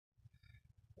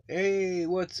Hey,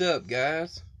 what's up,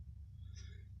 guys?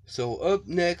 So, up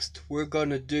next, we're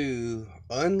gonna do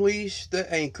Unleash the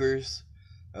Anchors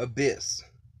Abyss.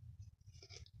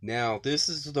 Now, this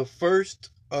is the first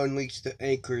Unleash the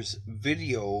Anchors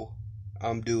video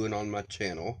I'm doing on my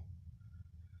channel.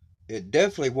 It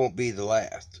definitely won't be the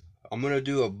last. I'm gonna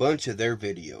do a bunch of their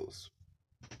videos.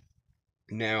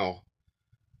 Now,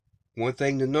 one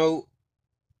thing to note,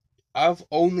 I've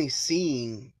only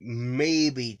seen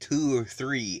maybe 2 or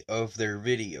 3 of their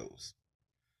videos.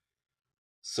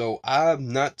 So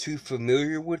I'm not too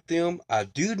familiar with them. I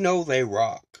do know they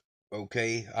rock.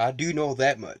 Okay, I do know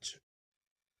that much.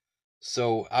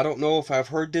 So I don't know if I've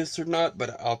heard this or not,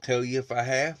 but I'll tell you if I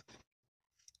have.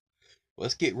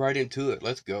 Let's get right into it.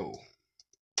 Let's go.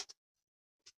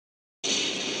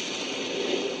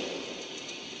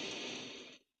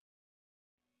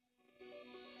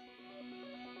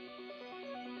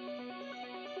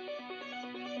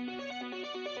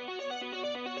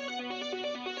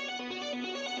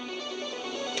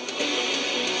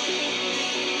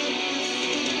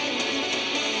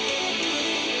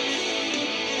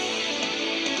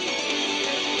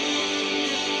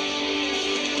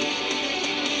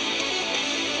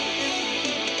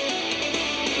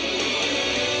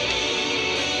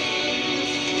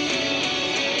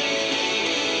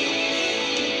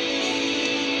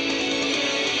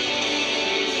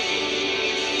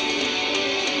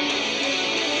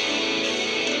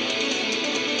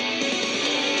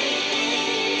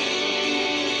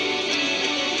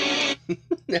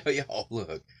 Now y'all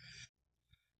look.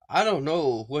 I don't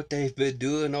know what they've been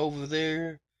doing over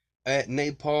there at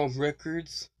Napalm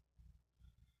Records,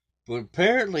 but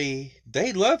apparently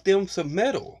they love them some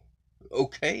metal.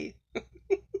 Okay?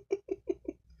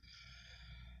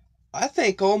 I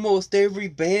think almost every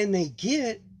band they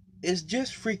get is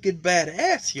just freaking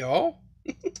badass, y'all.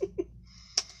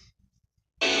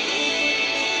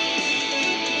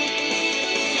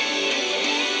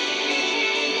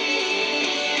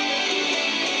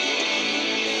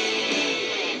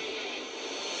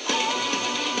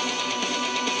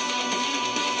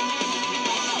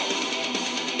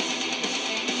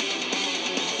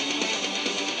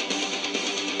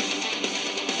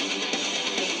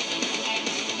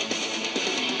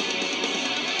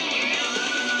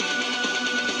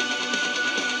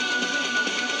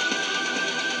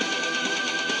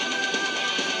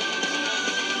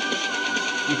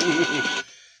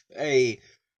 Hey,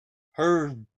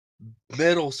 her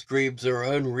metal screams are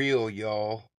unreal,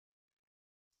 y'all.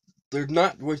 They're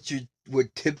not what you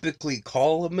would typically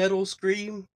call a metal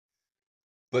scream,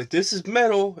 but this is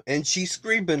metal and she's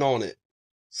screaming on it.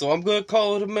 So I'm gonna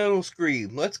call it a metal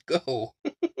scream. Let's go.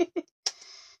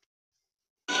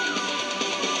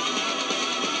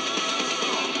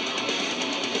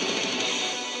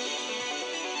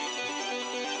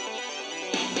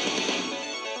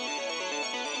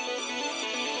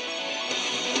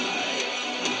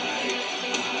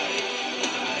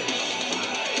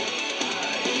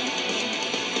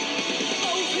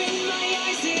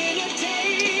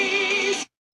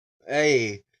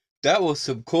 Hey, that was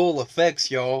some cool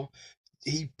effects, y'all.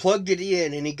 He plugged it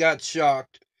in and he got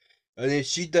shocked. And then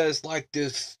she does like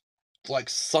this like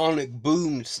sonic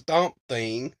boom stomp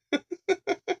thing.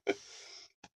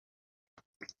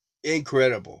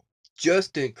 Incredible.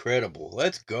 Just incredible.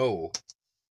 Let's go.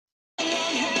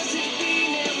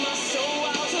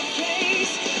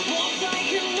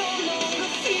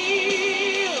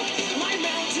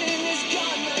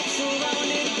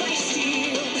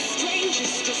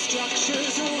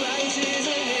 Structures arises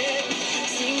ahead,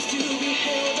 seems to be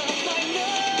held up by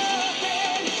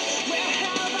nothing. Where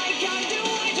have I gone? Do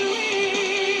I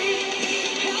dream?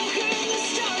 How can the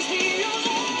stars be all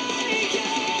I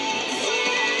can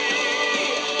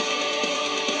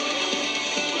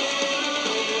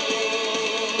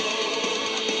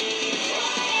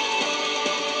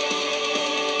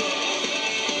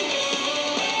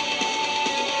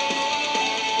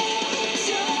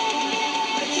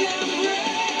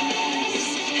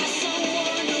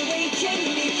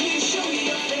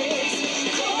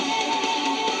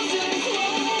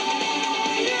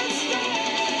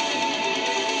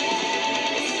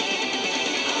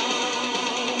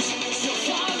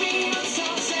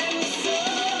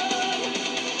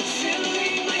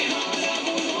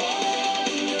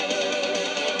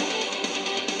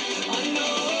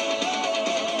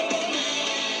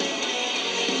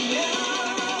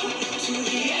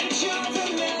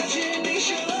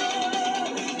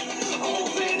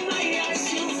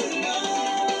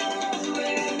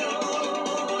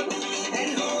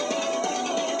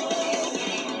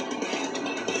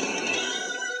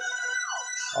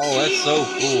Oh, that's so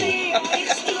cool.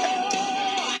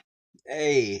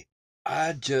 Hey,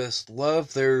 I just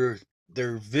love their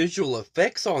visual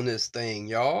effects on this thing,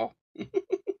 y'all.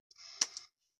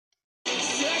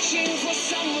 Searching for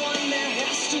someone, there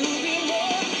has to be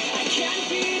more. I can't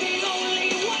be the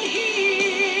only one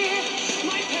here.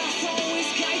 My path always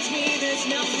guides me, there's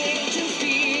nothing to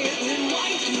fear. Then why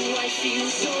do I feel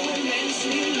so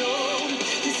immensely alone?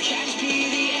 This can't be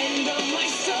the end of my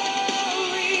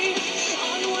story.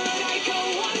 Onward I go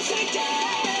once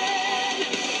again,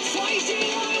 fighting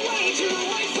my way to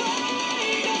my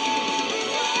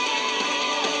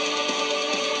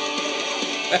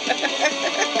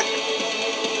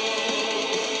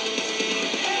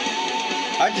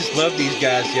I just love these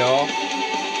guys, y'all.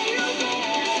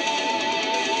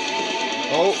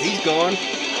 Oh, he's gone.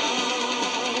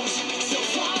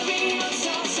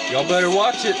 Y'all better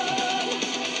watch it.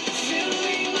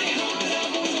 filling my heart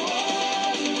up with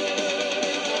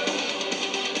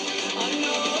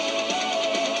wonder.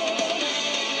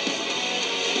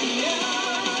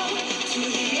 Now to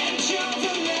the edge of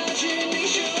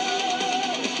imagination.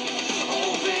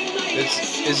 Open my eyes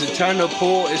to Is it trying to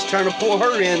pull? It's trying to pull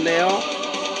her in now.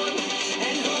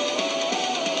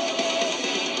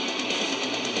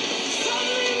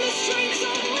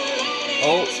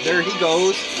 Oh, there he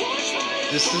goes.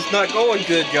 This is not going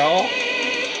good, y'all.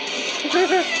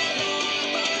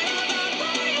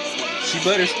 She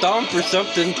better stomp or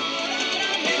something.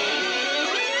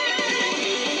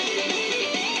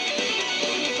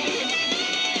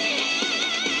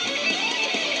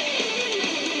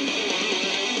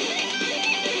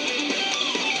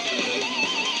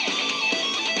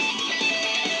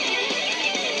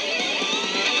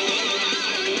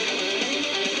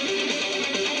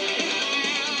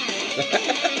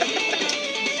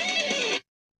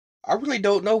 I really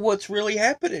don't know what's really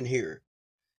happening here.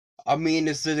 I mean,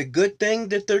 is it a good thing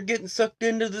that they're getting sucked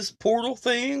into this portal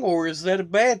thing, or is that a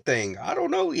bad thing? I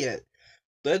don't know yet.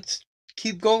 Let's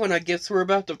keep going. I guess we're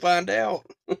about to find out.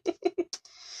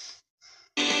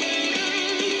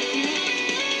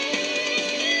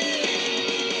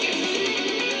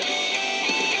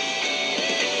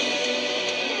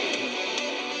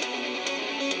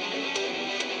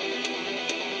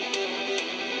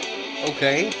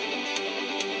 Okay.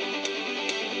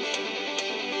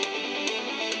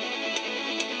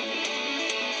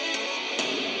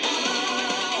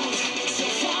 So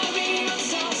far beyond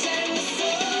stars and the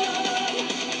sun,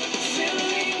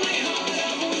 filling my heart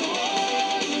up with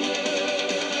wonder.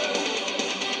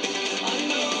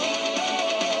 Unknown.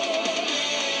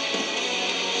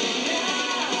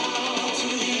 Now to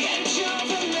the edge of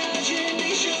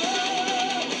imagination.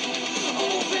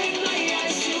 Open my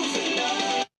eyes to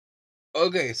find.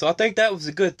 Okay, so I think that was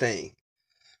a good thing.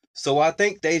 So I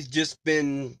think they've just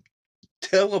been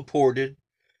teleported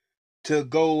to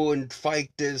go and fight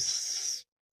this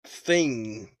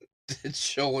thing that's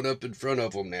showing up in front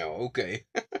of them now. Okay.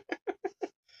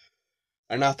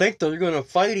 And I think they're going to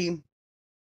fight him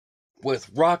with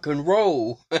rock and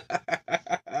roll.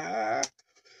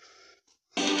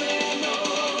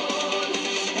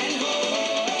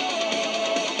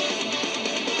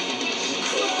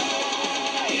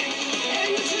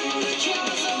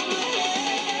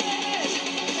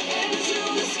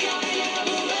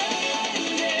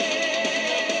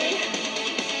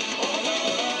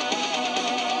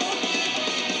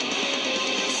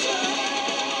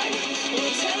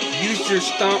 Use your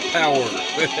stomp power.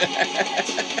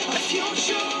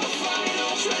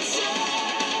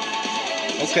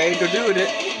 Okay, they're doing it.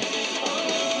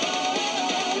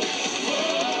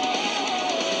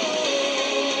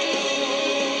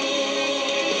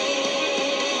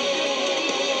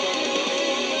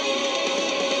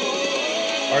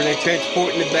 Are they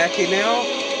transporting it back in now?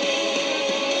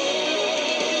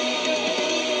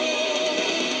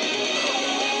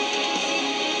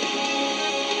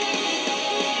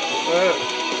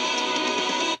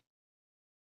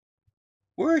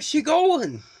 Where is she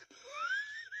going?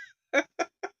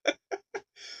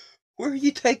 Where are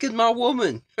you taking my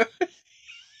woman?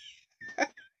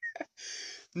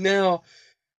 Now,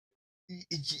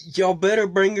 y'all better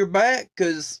bring her back,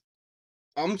 because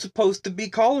I'm supposed to be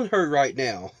calling her right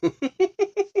now.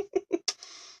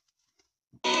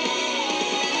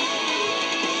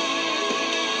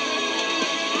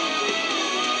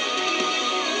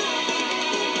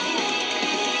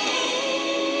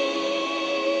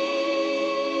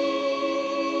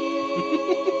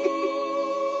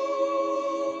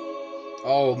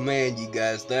 Oh man, you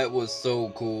guys, that was so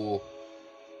cool.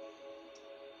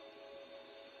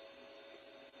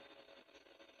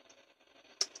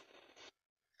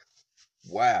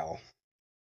 Wow.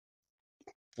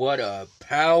 What a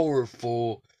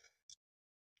powerful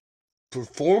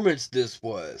performance this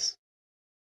was.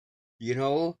 You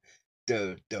know,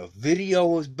 the video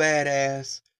was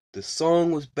badass, the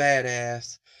song was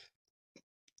badass,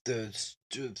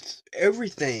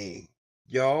 everything,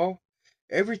 y'all,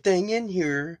 everything in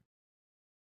here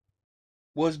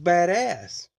was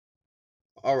badass.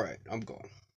 All right, I'm gone.